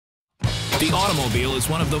The automobile is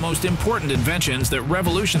one of the most important inventions that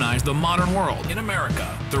revolutionized the modern world. In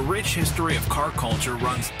America, the rich history of car culture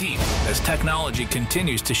runs deep as technology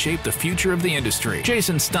continues to shape the future of the industry.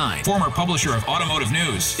 Jason Stein, former publisher of Automotive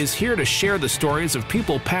News, is here to share the stories of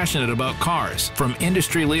people passionate about cars, from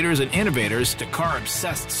industry leaders and innovators to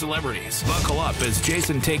car-obsessed celebrities. Buckle up as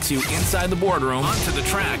Jason takes you inside the boardroom, onto the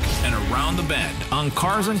track, and around the bend on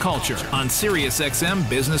Cars and Culture on SiriusXM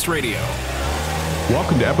Business Radio.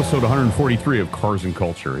 Welcome to episode 143 of Cars and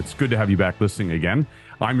Culture. It's good to have you back listening again.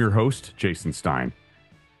 I'm your host, Jason Stein.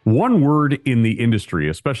 One word in the industry,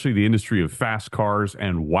 especially the industry of fast cars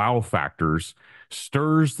and wow factors,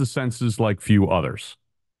 stirs the senses like few others.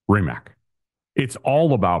 Rimac. It's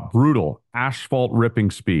all about brutal,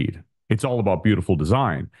 asphalt-ripping speed. It's all about beautiful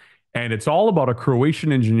design. And it's all about a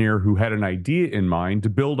Croatian engineer who had an idea in mind to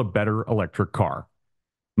build a better electric car.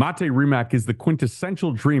 Mate Rimac is the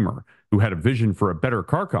quintessential dreamer who had a vision for a better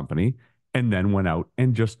car company and then went out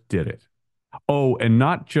and just did it. Oh, and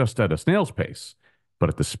not just at a snail's pace, but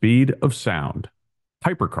at the speed of sound.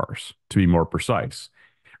 Hypercars, to be more precise.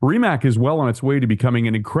 Rimac is well on its way to becoming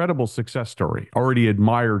an incredible success story, already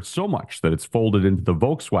admired so much that it's folded into the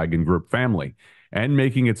Volkswagen Group family and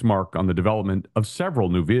making its mark on the development of several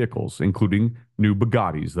new vehicles, including new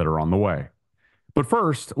Bugattis that are on the way. But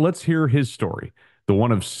first, let's hear his story. The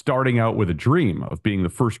one of starting out with a dream of being the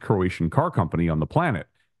first Croatian car company on the planet,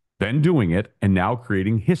 then doing it, and now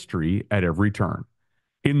creating history at every turn.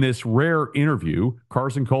 In this rare interview,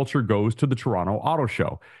 Cars and Culture goes to the Toronto Auto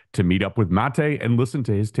Show to meet up with Mate and listen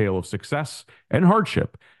to his tale of success and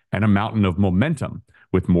hardship and a mountain of momentum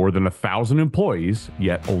with more than 1,000 employees,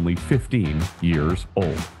 yet only 15 years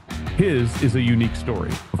old. His is a unique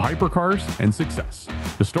story of hypercars and success.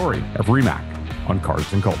 The story of Rimac on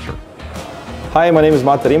Cars and Culture. Hi, my name is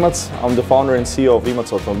Mate Rimac. I'm the founder and CEO of Rimac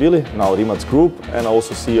Automobili, now Rimac Group, and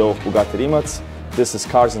also CEO of Bugatti Rimac. This is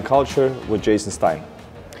Cars and Culture with Jason Stein.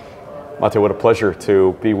 Mate, what a pleasure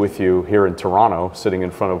to be with you here in Toronto, sitting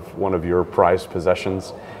in front of one of your prized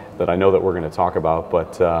possessions that I know that we're going to talk about.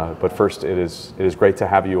 But first, it is great to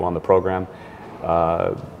have you on the program.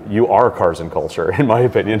 You are Cars and Culture, in my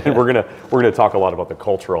opinion, and we're gonna talk a lot about the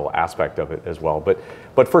cultural aspect of it as well.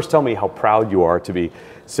 But first, tell me how proud you are to be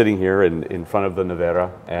sitting here in front of the Nevera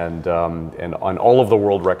and on all of the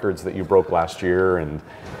world records that you broke last year,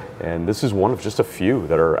 and this is one of just a few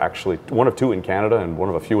that are actually one of two in Canada and one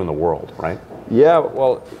of a few in the world, right? Yeah,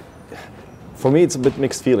 well, for me it's a bit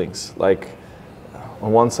mixed feelings. Like,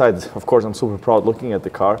 on one side, of course, I'm super proud looking at the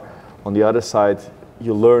car. On the other side,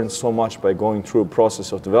 you learn so much by going through a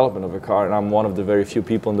process of development of a car, and I'm one of the very few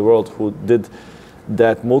people in the world who did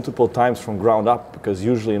that multiple times from ground up, because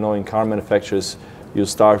usually, in car manufacturers, you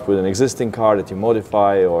start with an existing car that you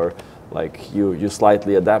modify, or like you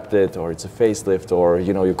slightly adapt it, or it's a facelift, or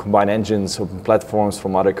you combine engines or platforms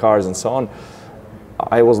from other cars and so on.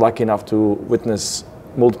 I was lucky enough to witness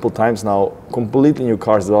multiple times now completely new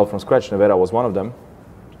cars developed from scratch. Nevera was one of them,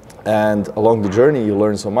 and along the journey you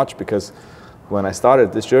learn so much, because when I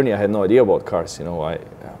started this journey, I had no idea about cars. I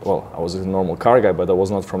was a normal car guy, but I was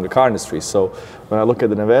not from the car industry. So when I look at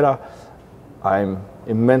the Nevera, I'm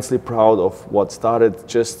immensely proud of what started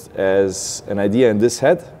just as an idea in this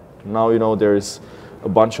head. Now, there's a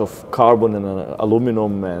bunch of carbon and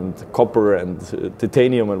aluminum and copper and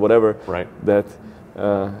titanium and whatever that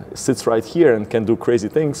sits right here and can do crazy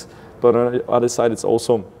things. But on the other side, it's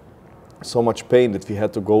also so much pain that we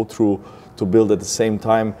had to go through to build at the same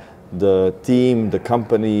time the team, the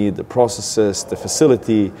company, the processes, the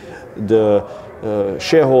facility, the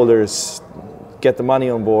shareholders, get the money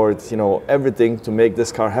on board, everything to make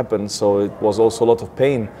this car happen. So it was also a lot of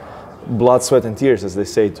pain, blood, sweat and tears, as they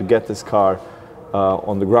say, to get this car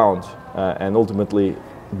on the ground and ultimately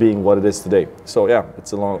being what it is today. So yeah,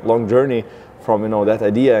 it's a long journey from that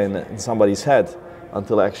idea in somebody's head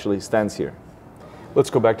until it actually stands here. Let's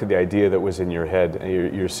go back to the idea that was in your head.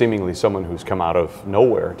 You're seemingly someone who's come out of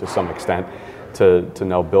nowhere to some extent to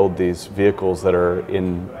now build these vehicles that are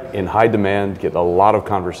in high demand, get a lot of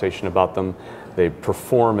conversation about them. They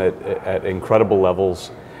perform at incredible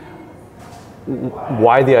levels.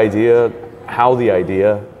 Why the idea? How the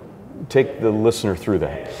idea? Take the listener through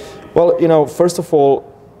that. Well, first of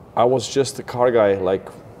all, I was just a car guy, like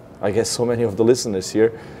I guess so many of the listeners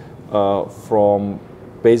here, from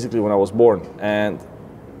basically when I was born, and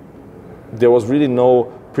there was really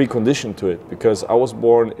no precondition to it, because I was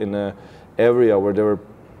born in an area where there were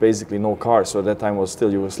basically no cars. So at that time it was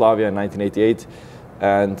still Yugoslavia in 1988,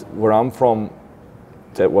 and where I'm from,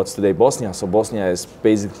 what's today Bosnia. So Bosnia is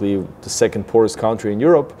basically the second poorest country in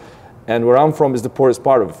Europe, and where I'm from is the poorest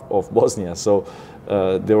part of Bosnia. So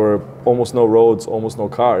There were almost no roads, almost no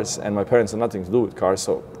cars, and my parents had nothing to do with cars.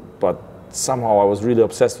 But somehow I was really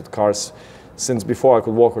obsessed with cars since before I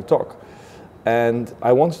could walk or talk. And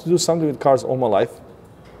I wanted to do something with cars all my life,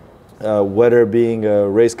 whether being a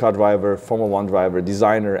race car driver, Formula One driver,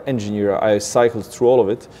 designer, engineer. I cycled through all of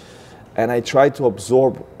it, and I tried to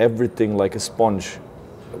absorb everything like a sponge,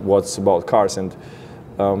 what's about cars. And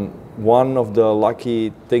one of the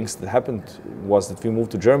lucky things that happened was that we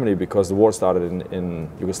moved to Germany because the war started in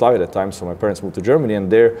Yugoslavia at that time. So my parents moved to Germany,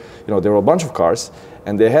 and there were a bunch of cars,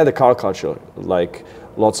 and they had a car culture, like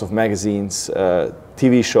lots of magazines,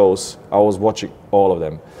 TV shows. I was watching all of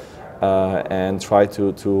them and tried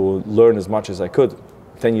to learn as much as I could.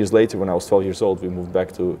 10 years later, when I was 12 years old, we moved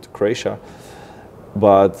back to Croatia.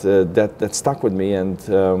 But that stuck with me, and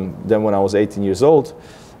then when I was 18 years old,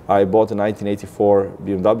 I bought a 1984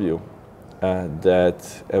 BMW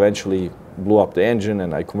that eventually blew up the engine,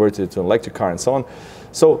 and I converted it to an electric car and so on.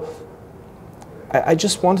 So I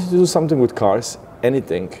just wanted to do something with cars,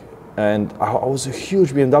 anything. And I was a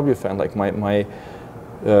huge BMW fan. Like my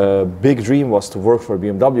big dream was to work for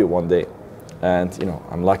BMW one day. And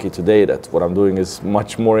I'm lucky today that what I'm doing is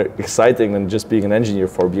much more exciting than just being an engineer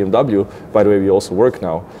for BMW. By the way, we also work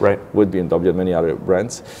now with BMW and many other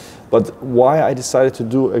brands. But why I decided to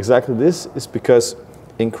do exactly this is because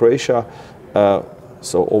in Croatia,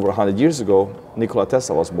 so over 100 years ago, Nikola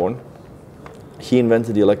Tesla was born. He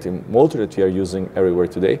invented the electric motor that we are using everywhere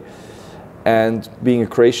today. And being a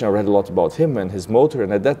Croatian, I read a lot about him and his motor.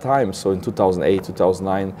 And at that time, so in 2008,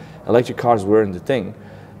 2009, electric cars weren't the thing.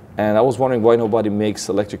 And I was wondering why nobody makes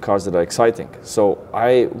electric cars that are exciting. So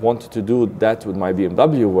I wanted to do that with my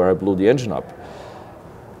BMW, where I blew the engine up,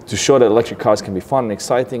 to show that electric cars can be fun and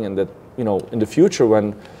exciting, and that in the future,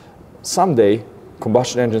 when someday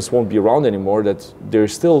combustion engines won't be around anymore, that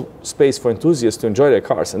there's still space for enthusiasts to enjoy their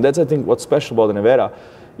cars. And that's, I think, what's special about the Nevera.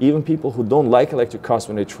 Even people who don't like electric cars,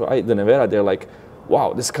 when they try the Nevera, they're like,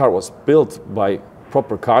 wow, this car was built by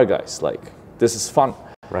proper car guys. Like, this is fun.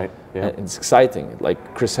 Right. Yeah. And it's exciting.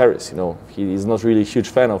 Like Chris Harris, he's not really a huge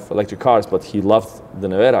fan of electric cars, but he loved the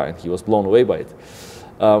Nevera and he was blown away by it.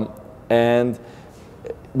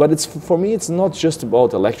 But for me, it's not just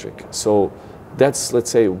about electric. So that's, let's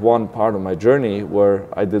say, one part of my journey where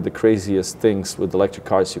I did the craziest things with electric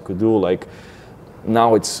cars you could do. Like,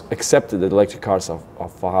 now it's accepted that electric cars are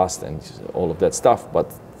fast and all of that stuff.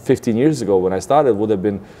 But 15 years ago, when I started, it would have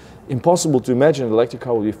been impossible to imagine an electric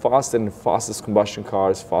car would be faster than the fastest combustion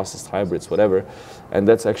cars, fastest hybrids, whatever. And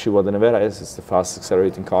that's actually what the Nevera is. It's the fastest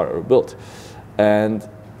accelerating car ever built. And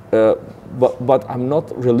but I'm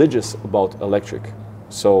not religious about electric.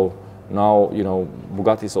 So now,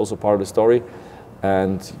 Bugatti is also part of the story.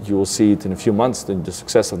 And you will see it in a few months, the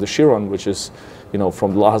success of the Chiron, which is,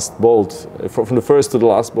 from the last bolt, from the first to the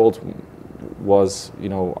last bolt was,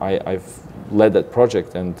 I've led that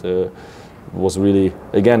project, and was really,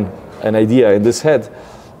 again, an idea in this head.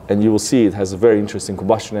 And you will see it has a very interesting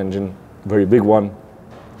combustion engine, very big one.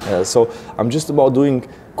 So I'm just about doing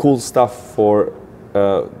cool stuff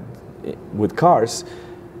with cars,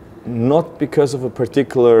 not because of a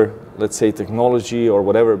particular, let's say, technology or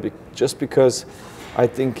whatever, just because I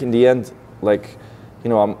think in the end, like,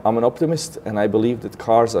 I'm an optimist, and I believe that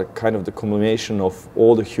cars are kind of the culmination of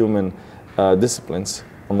all the human disciplines.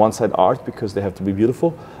 On one side, art, because they have to be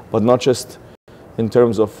beautiful, but not just in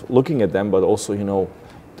terms of looking at them, but also,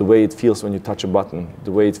 the way it feels when you touch a button,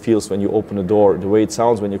 the way it feels when you open a door, the way it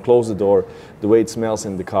sounds when you close the door, the way it smells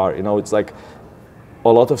in the car. It's like a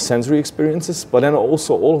lot of sensory experiences, but then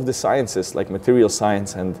also all of the sciences, like material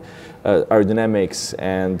science and aerodynamics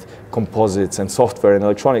and composites and software and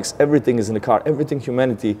electronics. Everything is in the car. Everything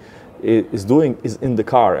humanity is doing is in the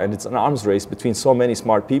car, and it's an arms race between so many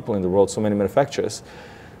smart people in the world, so many manufacturers.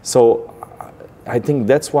 So I think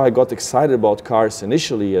that's why I got excited about cars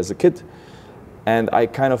initially as a kid. And I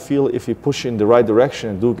kind of feel if we push in the right direction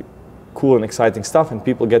and do cool and exciting stuff, and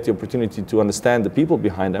people get the opportunity to understand the people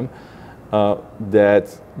behind them,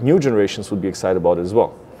 that new generations would be excited about it as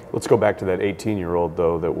well. Let's go back to that 18-year-old,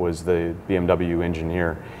 though, that was the BMW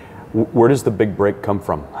engineer. Where does the big break come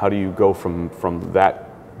from? How do you go from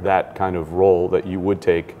that kind of role that you would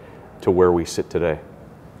take to where we sit today?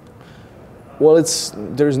 Well,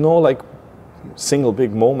 there's no like single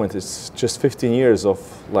big moment. It's just 15 years of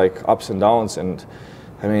like ups and downs. And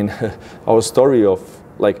I mean, our story of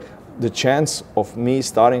like the chance of me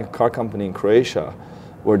starting a car company in Croatia,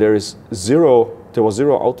 where there was zero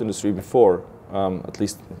auto industry before. At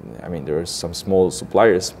least, I mean, there are some small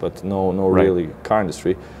suppliers, but no really car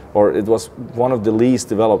industry. Or it was one of the least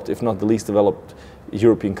developed, if not the least developed,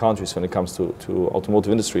 European countries when it comes to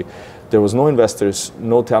automotive industry. There was no investors,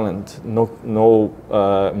 no talent,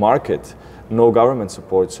 no market, no government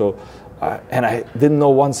support. So, and I didn't know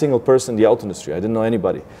one single person in the auto industry. I didn't know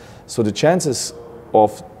anybody. So the chances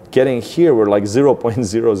of getting here were like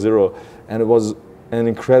 0.00, and it was an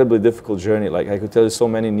incredibly difficult journey. Like I could tell you so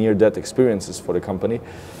many near-death experiences for the company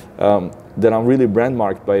that I'm really brand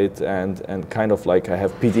marked by it, and kind of like I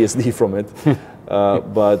have PTSD from it.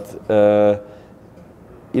 But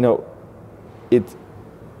you know, it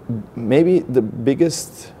maybe the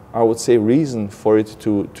biggest, I would say, reason for it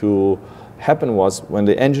to happen was when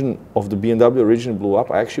the engine of the BMW originally blew up.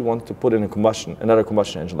 I actually wanted to put in another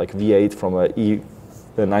combustion engine, like V8 from a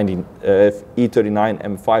E39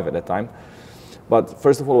 M5 at that time. But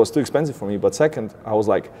first of all, it was too expensive for me. But second, I was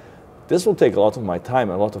like, this will take a lot of my time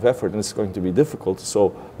and a lot of effort, and it's going to be difficult. So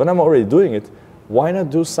when I'm already doing it, why not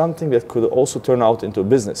do something that could also turn out into a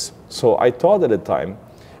business? So I thought at the time,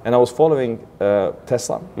 and I was following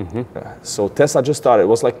Tesla. So Tesla just started. It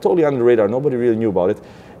was like totally under the radar. Nobody really knew about it.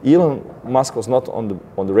 Elon Musk was not on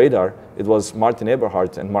the radar. It was Martin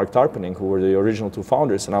Eberhard and Mark Tarpenning who were the original two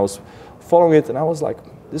founders. And I was following it, and I was like,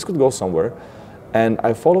 this could go somewhere. And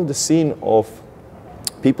I followed the scene of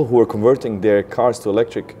people who were converting their cars to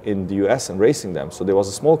electric in the US and racing them. So there was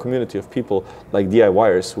a small community of people like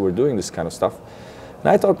DIYers who were doing this kind of stuff. And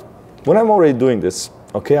I thought, when I'm already doing this,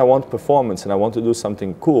 okay, I want performance and I want to do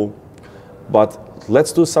something cool, but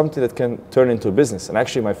let's do something that can turn into a business. And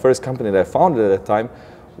actually my first company that I founded at that time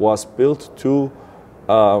was built to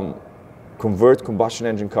convert combustion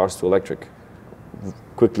engine cars to electric.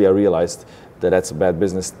 Quickly I realized that that's a bad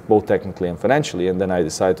business, both technically and financially, and then I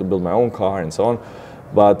decided to build my own car and so on.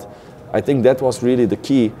 But I think that was really the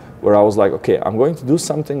key, where I was like, okay, I'm going to do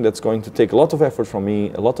something that's going to take a lot of effort from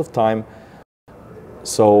me, a lot of time.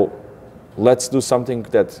 So let's do something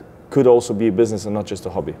that could also be a business and not just a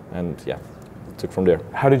hobby. And yeah, it took from there.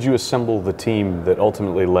 How did you assemble the team that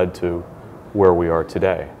ultimately led to where we are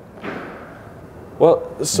today?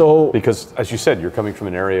 Well, so... Because as you said, you're coming from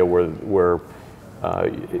an area where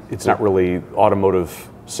it's not really automotive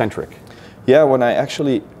centric. Yeah, when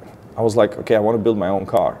I was like, okay, I want to build my own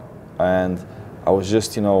car. And I was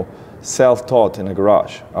just, you know, self-taught in a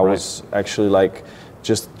garage. I was actually like,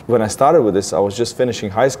 just when I started with this, I was just finishing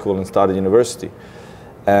high school and started university.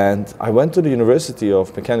 And I went to the University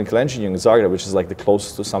of Mechanical Engineering in Zagreb, which is like the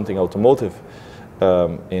closest to something automotive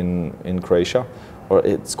in Croatia. Or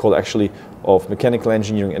it's called actually of Mechanical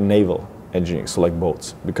Engineering and Naval Engineering, so like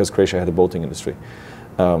boats, because Croatia had a boating industry.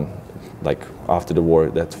 Like after the war,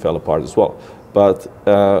 that fell apart as well. But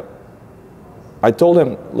I told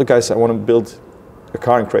them, look guys, I want to build a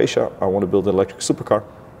car in Croatia. I want to build an electric supercar.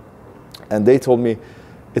 And they told me,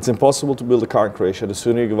 it's impossible to build a car in Croatia. The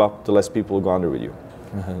sooner you give up, the less people will go under with you.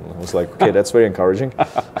 And I was like, okay, that's very encouraging.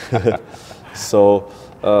 So,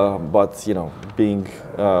 but you know, being,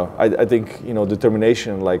 I think, you know,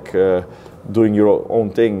 determination, like doing your own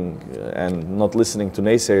thing and not listening to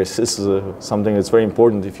naysayers is something that's very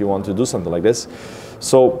important if you want to do something like this.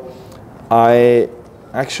 So I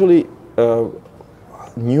actually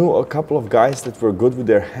knew a couple of guys that were good with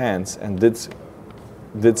their hands and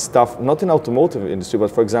did stuff, not in automotive industry,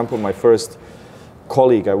 but for example, my first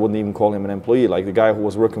colleague, I wouldn't even call him an employee, like the guy who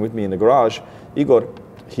was working with me in the garage, Igor,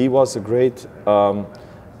 he was a great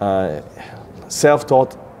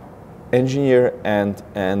self-taught engineer and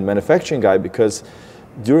manufacturing guy, because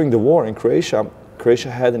during the war in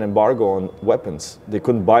Croatia had an embargo on weapons. They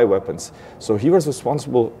couldn't buy weapons. So he was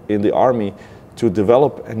responsible in the army to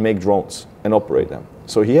develop and make drones and operate them.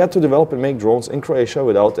 So he had to develop and make drones in Croatia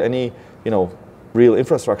without any, you know, real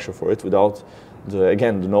infrastructure for it, without the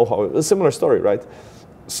know-how. A similar story, right?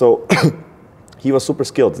 So he was super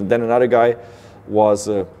skilled. And then another guy was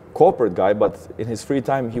a corporate guy, but in his free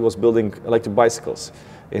time he was building electric bicycles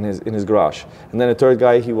in his garage. And then a third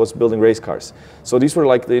guy, he was building race cars. So these were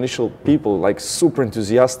like the initial people, like super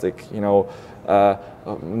enthusiastic, you know,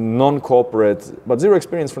 non-corporate, but zero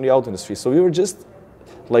experience from the auto industry. So we were just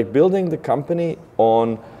like building the company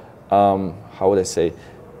on, how would I say,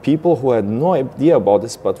 people who had no idea about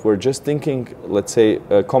this, but were just thinking, let's say,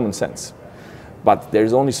 common sense. But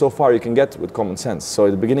there's only so far you can get with common sense. So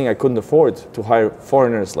at the beginning, I couldn't afford to hire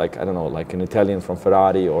foreigners, like, I don't know, like an Italian from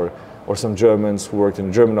Ferrari or some Germans who worked in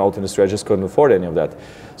the German auto industry. I just couldn't afford any of that.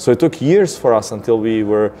 So it took years for us until we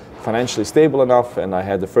were financially stable enough and I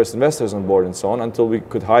had the first investors on board and so on, until we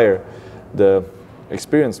could hire the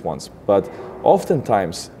experienced ones. But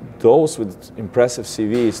oftentimes, those with impressive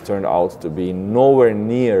CVs turned out to be nowhere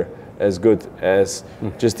near as good as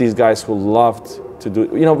just these guys who loved to do.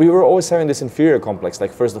 You know, we were always having this inferior complex.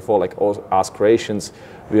 Like, first of all, like us Croatians,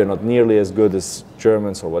 we are not nearly as good as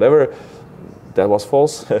Germans or whatever. That was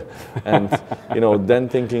false. And you know, then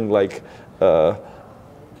thinking like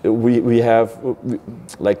we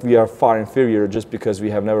are far inferior just because we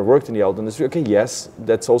have never worked in the auto industry. Okay, yes,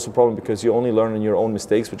 that's also a problem because you only learn on your own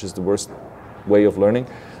mistakes, which is the worst way of learning.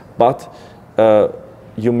 But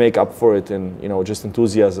you make up for it in, you know, just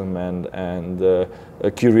enthusiasm and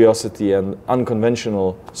curiosity and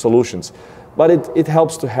unconventional solutions. But it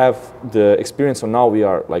helps to have the experience. So now we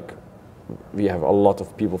have a lot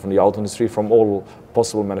of people from the auto industry, from all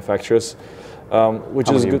possible manufacturers, which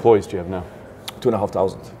How is many good. employees do you have now?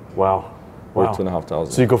 2,500. Wow. Or Wow.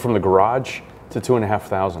 2,500. So you go from the garage to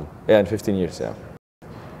 2,500. Yeah, in 15 years, yeah.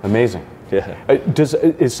 Amazing. Yeah.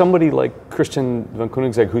 Is somebody like Christian van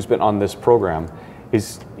Koenigsegg, who's been on this program,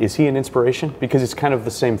 is he an inspiration? Because it's kind of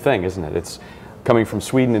the same thing, isn't it? It's coming from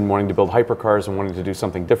Sweden and wanting to build hypercars and wanting to do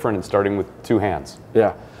something different and starting with two hands.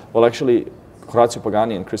 Yeah. Well, actually, Horacio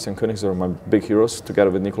Pagani and Christian Koenigsegg are my big heroes, together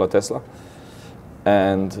with Nikola Tesla.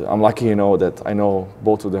 And I'm lucky, you know, that I know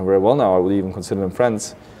both of them very well now. I would even consider them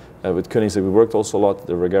friends. With Koenigsegg, we worked also a lot.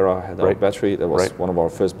 The Regera had our battery. That was one of our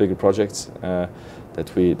first bigger projects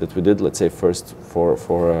that we did. Let's say first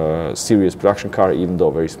for a serious production car, even though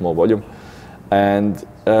very small volume. And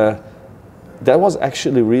that was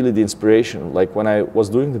actually really the inspiration. Like when I was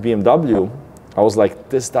doing the BMW, I was like,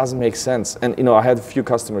 this doesn't make sense. And you know, I had a few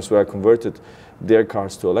customers where I converted their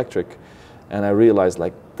cars to electric, and I realized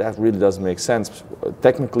like that really doesn't make sense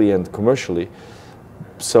technically and commercially.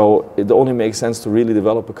 So it only makes sense to really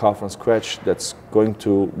develop a car from scratch that's going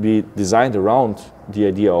to be designed around the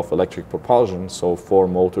idea of electric propulsion, so 4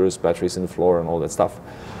 motors, batteries in the floor, and all that stuff.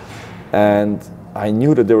 And I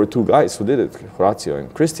knew that there were 2 guys who did it, Horacio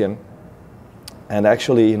and Christian. And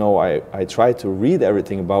actually, you know, I tried to read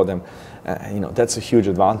everything about them. You know, that's a huge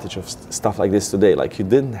advantage of stuff like this today. Like, you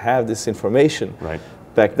didn't have this information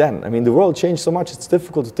back then. I mean, the world changed so much. It's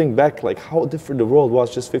difficult to think back, like how different the world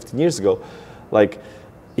was just 15 years ago. Like,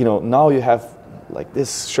 you know, now you have like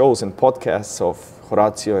this shows and podcasts of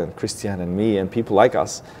Horacio and Christian and me and people like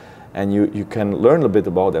us, and you can learn a bit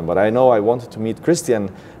about them. But I know I wanted to meet Christian,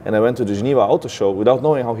 and I went to the Geneva Auto Show without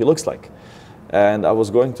knowing how he looks like. And I was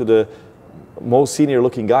going to the most senior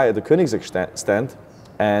looking guy at the Koenigsegg stand,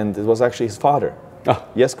 and it was actually his father,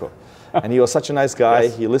 Jesko. And he was such a nice guy.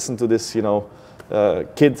 He listened to this, you know,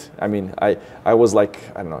 kid. I mean, I was like,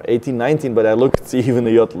 I don't know, 18, 19, but I looked even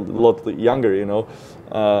a lot younger, you know.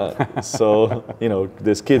 So, you know,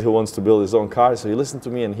 this kid who wants to build his own car. So he listened to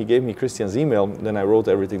me and he gave me Christian's email. Then I wrote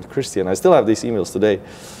everything to Christian. I still have these emails today.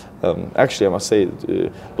 Actually, I must say,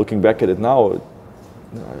 looking back at it now,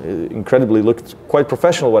 incredibly looked quite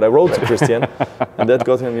professional what I wrote to Christian, and that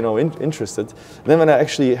got him, you know, interested. Then when I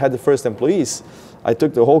actually had the first employees, I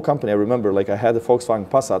took the whole company. I remember, like, I had a Volkswagen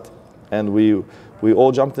Passat, and we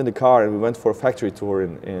all jumped in the car and we went for a factory tour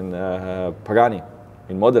in Pagani,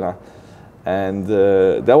 in Modena, and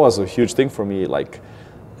that was a huge thing for me. Like,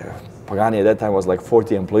 Pagani at that time was like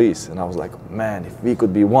 40 employees, and I was like, man, if we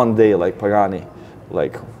could be one day like Pagani,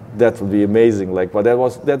 like that would be amazing. Like, but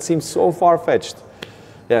that seems so far-fetched.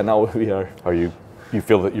 Yeah, now we are. You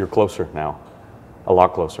feel that you're closer now, a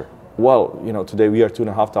lot closer? Well, you know, today we are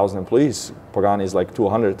 2,500 employees. Pagani is like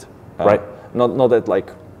 200. Right. Not that like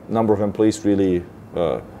number of employees really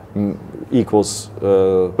equals.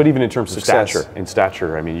 But even in terms success. of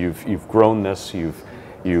stature, I mean, you've grown this.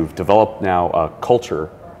 You've developed now a culture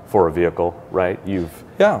for a vehicle, right?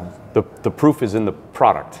 The proof is in the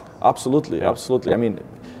product. Absolutely, absolutely. I mean,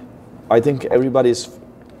 I think everybody's.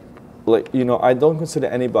 Like, you know, I don't consider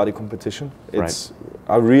anybody competition.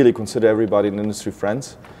 I really consider everybody in the industry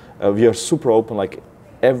friends. We are super open. Like,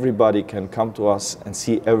 everybody can come to us and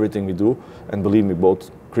see everything we do. And believe me, both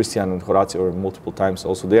Christian and Horacio are multiple times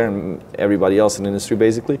also there, and everybody else in the industry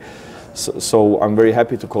basically. So I'm very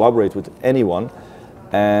happy to collaborate with anyone.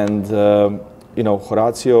 And you know,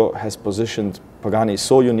 Horacio has positioned Pagani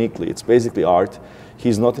so uniquely. It's basically art.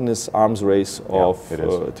 He's not in this arms race of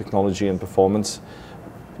technology and performance.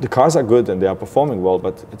 The cars are good and they are performing well,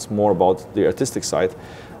 but it's more about the artistic side,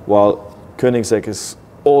 while Koenigsegg is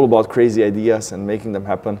all about crazy ideas and making them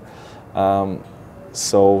happen.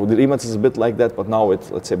 So the Rimac is a bit like that, but now with,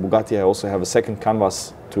 let's say, Bugatti, I also have a second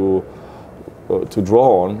canvas to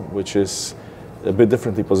draw on, which is a bit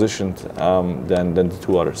differently positioned than the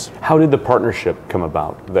 2 others. How did the partnership come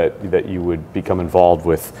about that you would become involved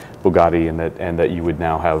with Bugatti and that you would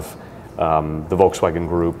now have the Volkswagen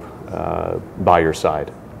Group by your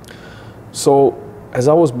side? So as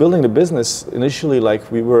I was building the business, initially, like,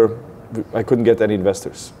 I couldn't get any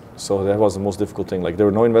investors. So that was the most difficult thing. Like, there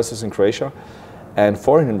were no investors in Croatia, And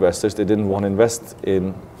foreign investors, they didn't want to invest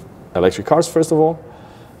in electric cars, first of all,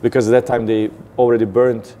 because at that time they already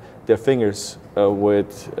burned their fingers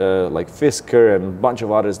with like Fisker and a bunch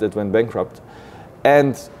of others that went bankrupt.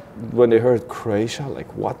 And when they heard Croatia,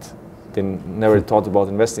 like what? They never thought about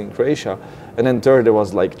investing in Croatia. And then third, there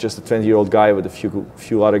was like just a 20-year-old guy with a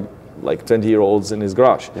few other like 20-year-olds in his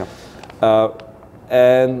garage. Yeah.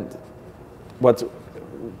 But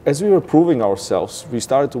as we were proving ourselves, we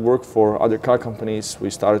started to work for other car companies, we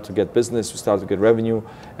started to get business, we started to get revenue,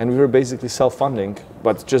 and we were basically self-funding,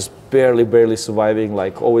 but just barely surviving,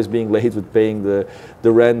 like always being late with paying the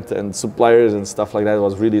rent and suppliers and stuff like that. It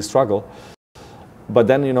was really a struggle. But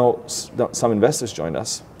then, you know, some investors joined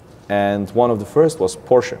us, and one of the first was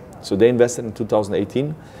Porsche. So they invested in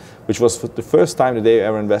 2018, which was the first time that they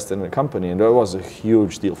ever invested in a company, and that was a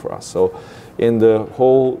huge deal for us. So in the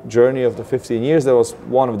whole journey of the 15 years, that was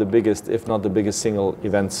one of the biggest, if not the biggest single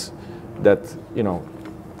events that, you know,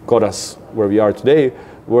 got us where we are today,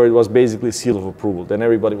 where it was basically seal of approval. Then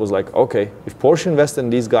everybody was like, okay, if Porsche invested in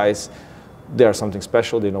these guys, they are something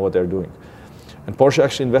special, they know what they're doing. And Porsche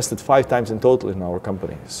actually invested 5 times in total in our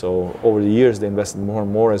company. So over the years, they invested more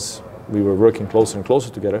and more as we were working closer and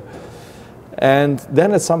closer together. And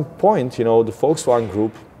then at some point, you know, the Volkswagen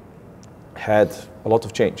Group had a lot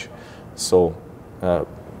of change. So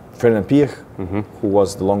Ferdinand Piëch, who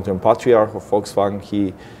was the long-term patriarch of Volkswagen,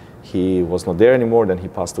 he was not there anymore, then he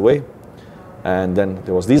passed away. And then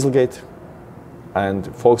there was Dieselgate, and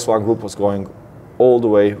Volkswagen Group was going all the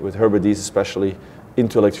way, with Herbert Diess especially,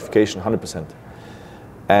 into electrification 100%.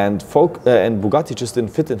 And Bugatti just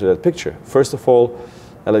didn't fit into that picture. First of all,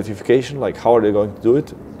 electrification, like how are they going to do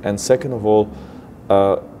it? And second of all,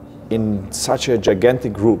 in such a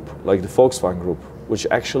gigantic group like the Volkswagen Group, which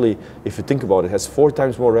actually, if you think about it, has 4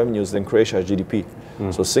 times more revenues than Croatia has GDP.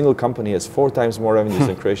 So a single company has 4 times more revenues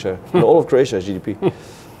than Croatia. No, all of Croatia has GDP.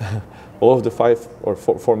 All of the 5 or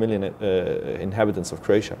 4 million inhabitants of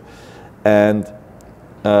Croatia. And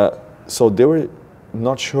so they were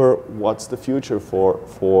not sure what's the future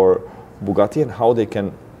for Bugatti and how they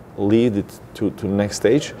can lead it to the next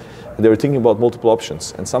stage. And they were thinking about multiple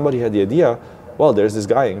options. And somebody had the idea, well, there's this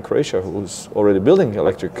guy in Croatia who's already building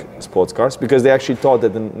electric sports cars, because they actually thought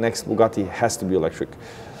that the next Bugatti has to be electric,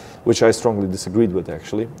 which I strongly disagreed with,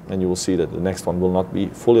 actually. And you will see that the next one will not be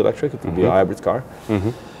fully electric, it will be a hybrid car.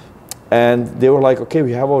 And they were like, okay,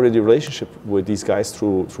 we have already a relationship with these guys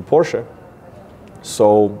through Porsche.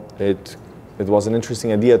 So it was an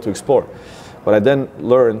interesting idea to explore. What I then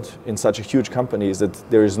learned in such a huge company is that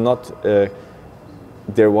there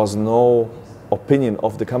was no opinion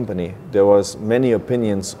of the company. There was many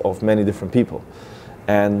opinions of many different people,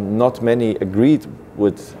 and not many agreed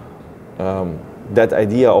with that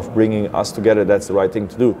idea of bringing us together. That's the right thing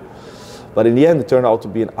to do. But in the end, it turned out to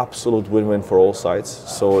be an absolute win-win for all sides.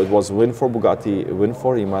 So it was a win for Bugatti, a win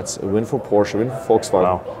for Rimac, a win for Porsche, a win for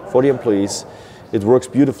Volkswagen, for the employees. It works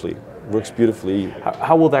beautifully.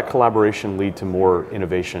 How will that collaboration lead to more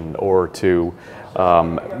innovation or to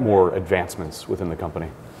more advancements within the company?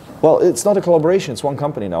 Well, it's not a collaboration, it's one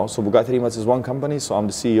company now. So Bugatti Rimac is one company, so I'm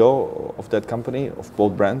the CEO of that company, of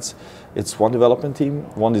both brands. It's one development team,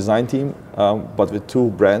 one design team, but with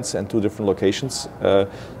 2 brands and 2 different locations,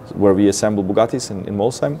 where we assemble Bugattis in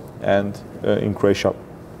Molsheim and in Croatia,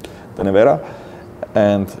 the Nevera.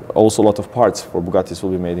 And also a lot of parts for Bugattis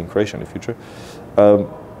will be made in Croatia in the future.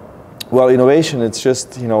 Well, innovation, it's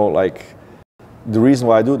just, you know, like the reason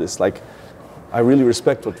why I do this. Like, I really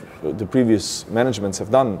respect what the previous managements have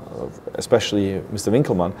done, especially Mr.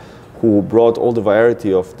 Winkelmann, who brought all the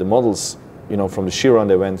variety of the models, you know, from the Chiron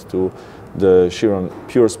they went to the Chiron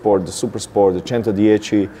Pure Sport, the Super Sport, the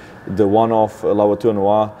 110, the one-off La Voiture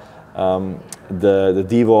Noire, the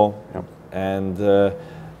Divo, and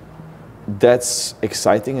that's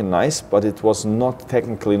exciting and nice, but it was not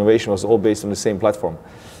technical innovation, it was all based on the same platform.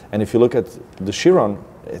 And if you look at the Chiron,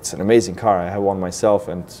 it's an amazing car. I have one myself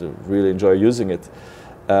and really enjoy using it.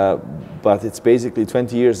 But it's basically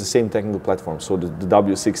 20 years the same technical platform. So the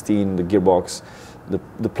W16, the gearbox,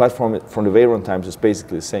 the platform from the Veyron times is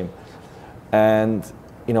basically the same. And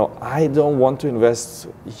you know, I don't want to invest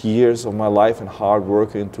years of my life and hard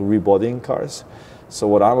work into rebodying cars. So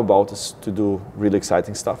what I'm about is to do really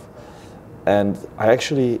exciting stuff. And I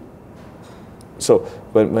actually, so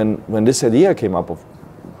when this idea came up of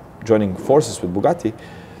joining forces with Bugatti,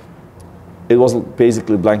 it was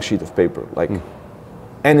basically a blank sheet of paper. Like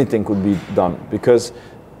anything could be done, because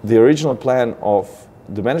the original plan of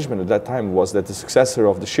the management at that time was that the successor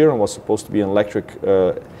of the Chiron was supposed to be an electric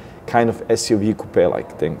kind of SUV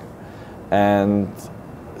coupe-like thing. And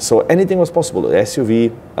so anything was possible,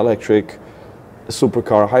 SUV, electric, a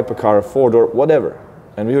supercar, a hypercar, a four-door, whatever.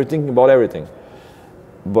 And we were thinking about everything.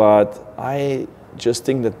 But I just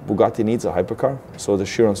think that Bugatti needs a hypercar, so the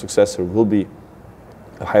Chiron successor will be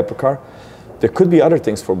a hypercar. There could be other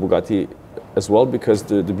things for Bugatti as well, because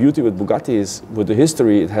the beauty with Bugatti is, with the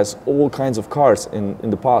history, it has all kinds of cars in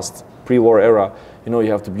the past, pre-war era. You know,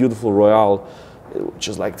 you have the beautiful Royale, which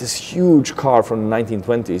is like this huge car from the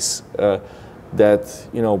 1920s that,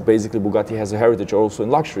 you know, basically Bugatti has a heritage also in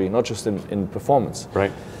luxury, not just in performance.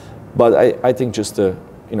 Right. But I think just the,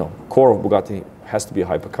 you know, core of Bugatti has to be a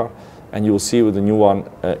hypercar. And you will see with the new one,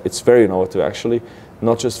 it's very innovative actually,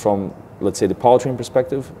 not just from, let's say, the powertrain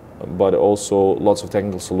perspective, but also lots of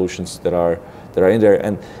technical solutions that are in there.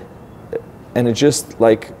 And it's just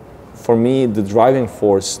like, for me, the driving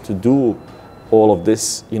force to do all of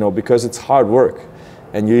this, you know, because it's hard work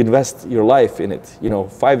and you invest your life in it, you know,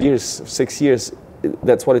 5 years, 6 years,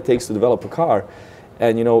 that's what it takes to develop a car.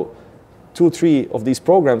 And, you know, 2, 3 of these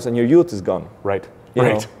programs and your youth is gone. Right,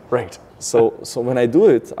 right. So when I do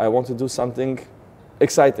it, I want to do something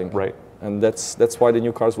exciting. Right. And that's why the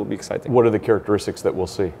new cars will be exciting. What are the characteristics that we'll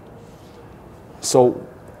see? So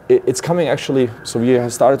it's coming actually, so we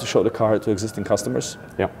have started to show the car to existing customers.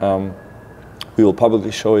 Yeah. We will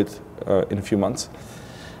publicly show it in a few months.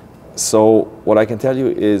 So what I can tell you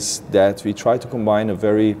is that we try to combine a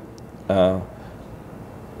very,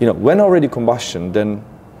 you know, when already combustion, then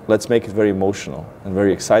let's make it very emotional and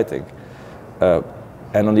very exciting.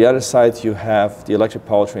 And on the other side, you have the electric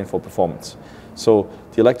powertrain for performance. So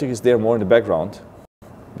the electric is there more in the background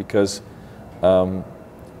because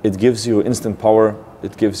it gives you instant power.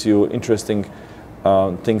 It gives you interesting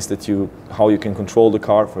things that how you can control the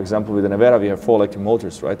car. For example, with the Nevera, we have 4 electric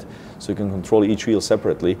motors, right? So you can control each wheel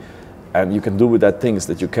separately, and you can do with that things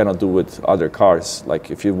that you cannot do with other cars.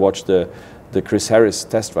 Like if you watch the Chris Harris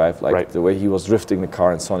test drive, like the way he was drifting the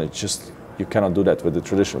car and so on, it's just, you cannot do that with the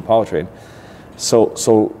traditional powertrain.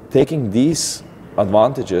 So taking these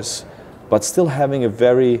advantages, but still having a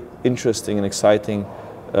very interesting and exciting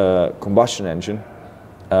combustion engine,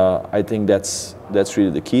 I think that's really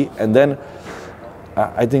the key. And then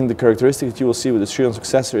I think the characteristic that you will see with the Chiron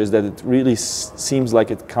successor is that it really seems like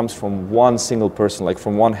it comes from one single person, like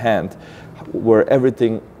from one hand, where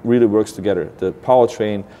everything really works together. The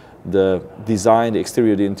powertrain, the design, the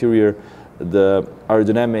exterior, the interior, the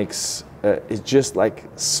aerodynamics, it just like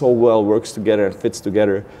so well works together and fits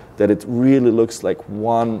together that it really looks like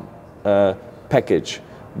one package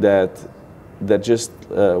that just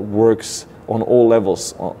works on all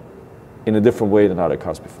levels in a different way than other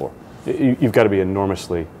cars before. You've got to be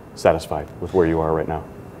enormously satisfied with where you are right now.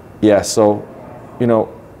 Yeah, so, you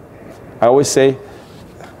know, I always say,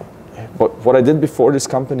 what I did before this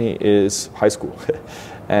company is high school.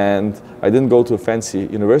 And I didn't go to a fancy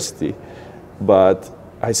university, but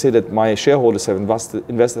I say that my shareholders have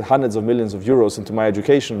invested hundreds of millions of euros into my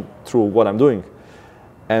education through what I'm doing.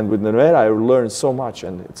 And with Nevera, I learned so much,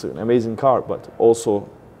 and it's an amazing car, but also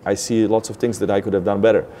I see lots of things that I could have done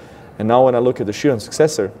better. And now when I look at the Chiron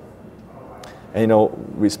successor, and you know,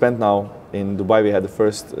 we spent now in Dubai, we had the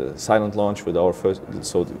first silent launch with our first,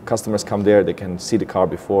 so the customers come there, they can see the car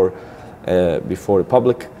before the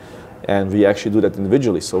public, and we actually do that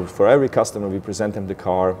individually. So for every customer, we present them the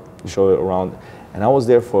car, show it around. And I was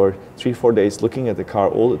there for 3-4 days looking at the car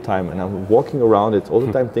all the time, and I'm walking around it all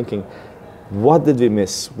the time thinking, what did we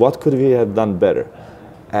miss? What could we have done better?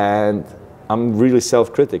 And I'm really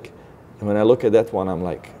self-critic. And when I look at that one, I'm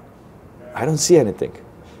like, I don't see anything.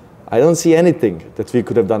 I don't see anything that we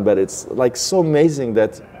could have done better. It's like so amazing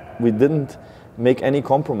that we didn't make any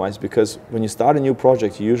compromise, because when you start a new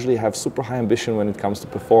project, you usually have super high ambition when it comes to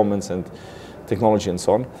performance and technology and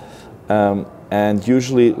so on. And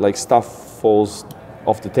usually like stuff falls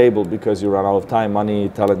off the table because you run out of time, money,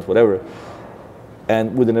 talent, whatever.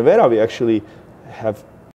 And with the Nevera, we actually have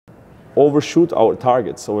overshoot our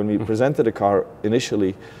targets. So when we presented the car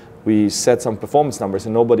initially, we set some performance numbers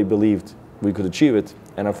and nobody believed we could achieve it.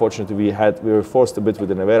 And unfortunately, we were forced a bit with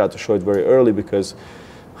the Nevera to show it very early because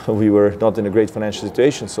we were not in a great financial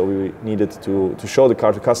situation. So we needed to show the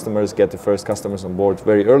car to customers, get the first customers on board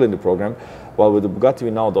very early in the program. While with the Bugatti,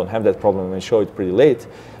 we now don't have that problem and show it pretty late.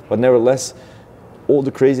 But nevertheless, all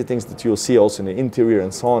the crazy things that you'll see also in the interior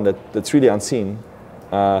and so on, that's really unseen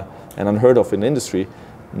and unheard of in the industry,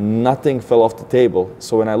 nothing fell off the table.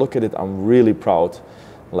 So when I look at it, I'm really proud.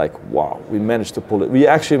 Like, wow, we managed to pull it. We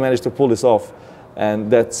actually managed to pull this off, and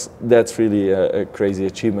that's really a crazy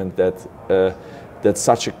achievement. That's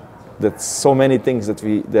so many things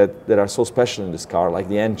that are so special in this car, like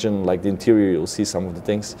the engine, like the interior. You'll see some of the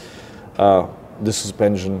things, the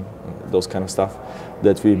suspension, those kind of stuff,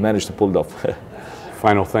 that we managed to pull it off.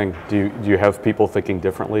 Final thing, do you have people thinking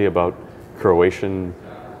differently about Croatian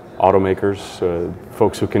automakers,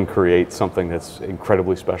 folks who can create something that's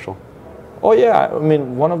incredibly special? Oh yeah, I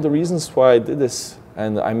mean, one of the reasons why I did this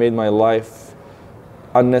and I made my life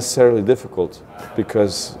unnecessarily difficult,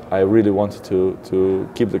 because I really wanted to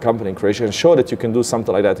keep the company in Croatia and show that you can do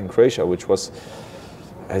something like that in Croatia, which was,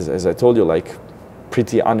 as I told you, like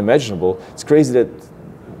pretty unimaginable. It's crazy that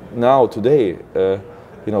now, today,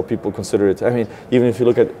 you know, people consider it. I mean, even if you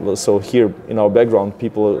look at, so here in our background,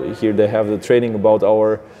 people here, they have the training about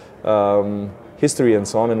our history and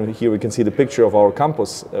so on, and here we can see the picture of our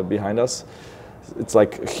campus behind us. It's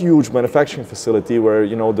like a huge manufacturing facility where,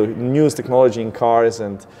 you know, the newest technology in cars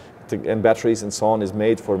and batteries and so on is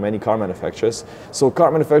made for many car manufacturers. So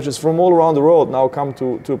car manufacturers from all around the world now come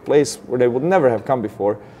to a place where they would never have come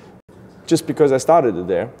before, just because I started it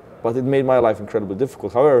there. But it made my life incredibly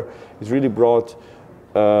difficult. However, it really brought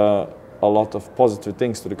a lot of positive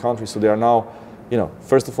things to the country. So they are now, you know,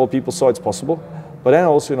 first of all, people saw it's possible, but then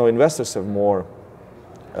also, you know, investors have more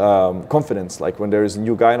confidence. Like when there is a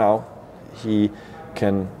new guy now, he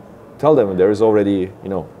can tell them there is already, you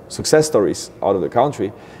know, success stories out of the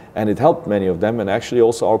country, and it helped many of them. And actually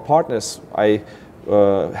also our partners, I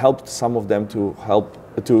helped some of them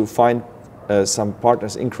to find some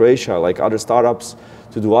partners in Croatia, like other startups,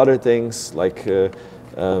 to do other things like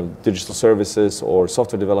digital services or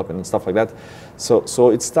software development and stuff like that. So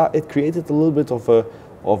it created a little bit of a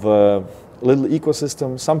little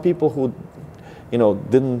ecosystem. Some people who, you know,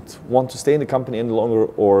 didn't want to stay in the company any longer,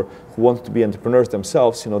 or who wanted to be entrepreneurs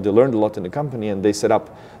themselves, you know, they learned a lot in the company and they set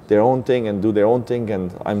up their own thing and do their own thing,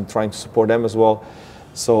 and I'm trying to support them as well.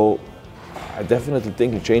 So I definitely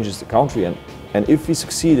think it changes the country, and if we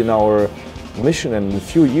succeed in our mission, and in a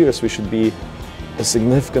few years we should be a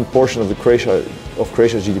significant portion of Croatia's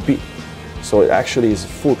GDP. So it actually is a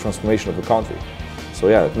full transformation of the country. So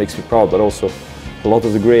yeah, it makes me proud, but also a lot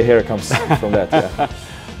of the gray hair comes from that. Yeah.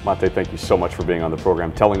 Mate, thank you so much for being on the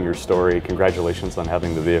program, telling your story. Congratulations on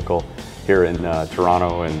having the vehicle here in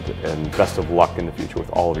Toronto, and best of luck in the future with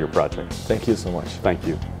all of your projects. Thank you so much. Thank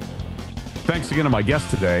you. Thanks again to my guest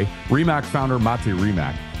today, Rimac founder Mate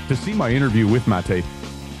Rimac. To see my interview with Mate,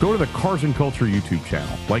 go to the Cars and Culture YouTube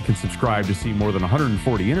channel. Like and subscribe to see more than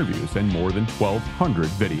 140 interviews and more than 1,200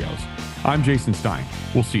 videos. I'm Jason Stein.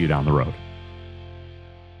 We'll see you down the road.